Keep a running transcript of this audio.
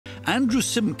Andrew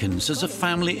Simpkins has a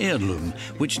family heirloom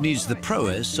which needs the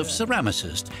prowess of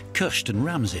ceramicist Kirsten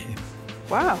Ramsay.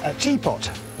 Wow. A teapot,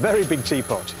 very big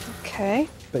teapot. OK.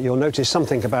 But you'll notice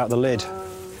something about the lid.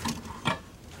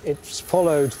 It's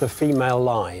followed the female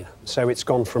line, so it's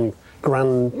gone from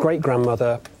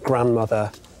great-grandmother,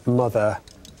 grandmother, mother,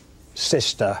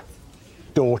 sister,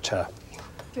 daughter.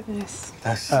 Goodness.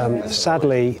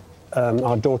 Sadly,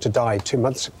 our daughter died 2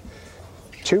 months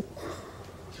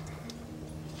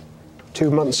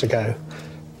ago.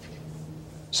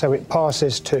 So it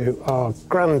passes to our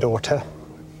granddaughter.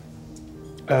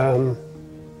 I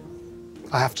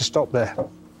have to stop there.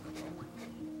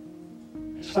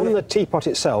 On the teapot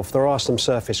itself, there are some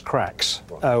surface cracks,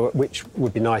 which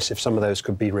would be nice if some of those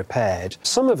could be repaired.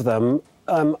 Some of them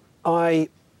I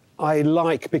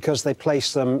like because they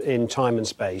place them in time and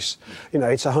space. You know,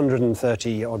 it's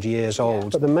 130 odd years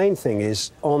old. But the main thing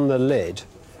is, on the lid,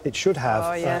 it should have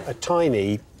a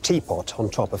tiny teapot on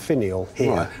top, a finial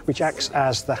here, which acts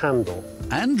as the handle.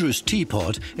 Andrew's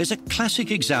teapot is a classic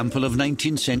example of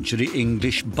 19th century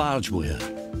English bargeware.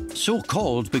 So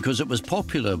called because it was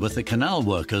popular with the canal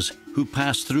workers who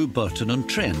passed through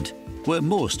Burton-on-Trent, where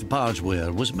most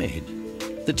bargeware was made.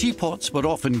 The teapots were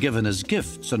often given as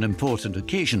gifts on important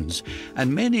occasions,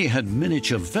 and many had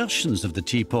miniature versions of the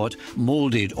teapot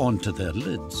moulded onto their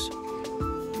lids.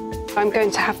 I'm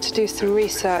going to have to do some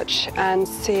research and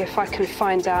see if I can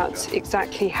find out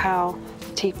exactly how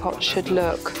the teapot should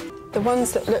look. The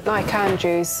ones that look like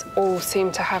Andrew's all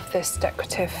seem to have this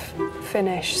decorative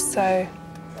finish, so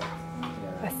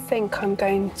I think I'm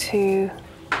going to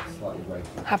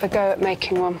have a go at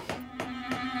making one.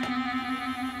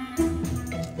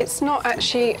 It's not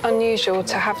actually unusual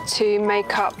to have to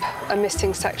make up a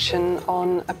missing section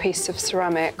on a piece of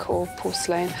ceramic or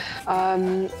porcelain.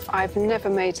 I've never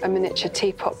made a miniature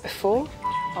teapot before.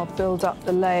 I'll build up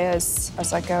the layers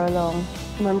as I go along.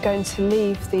 And I'm going to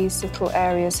leave these little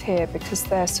areas here because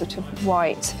they're sort of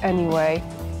white anyway.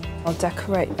 I'll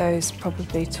decorate those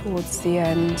probably towards the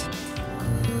end.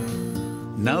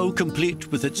 Now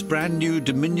complete with its brand new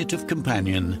diminutive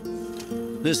companion,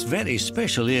 this very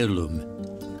special heirloom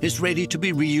is ready to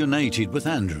be reunited with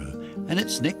Andrew and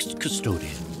its next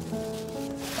custodian.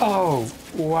 Oh,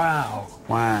 wow.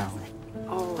 Wow.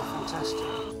 Oh, fantastic.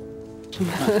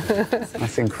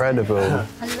 That's incredible. I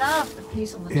love the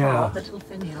piece on the top, the little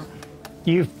finial.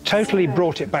 You've totally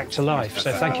brought it back to life,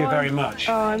 so thank you very much.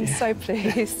 Oh, I'm so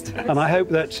pleased. And I hope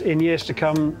that in years to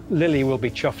come, Lily will be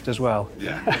chuffed as well.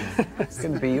 Yeah. It's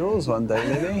going to be yours one day,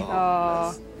 Lily.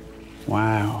 Oh.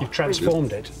 Wow. You've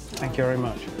transformed it. Thank you very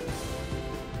much.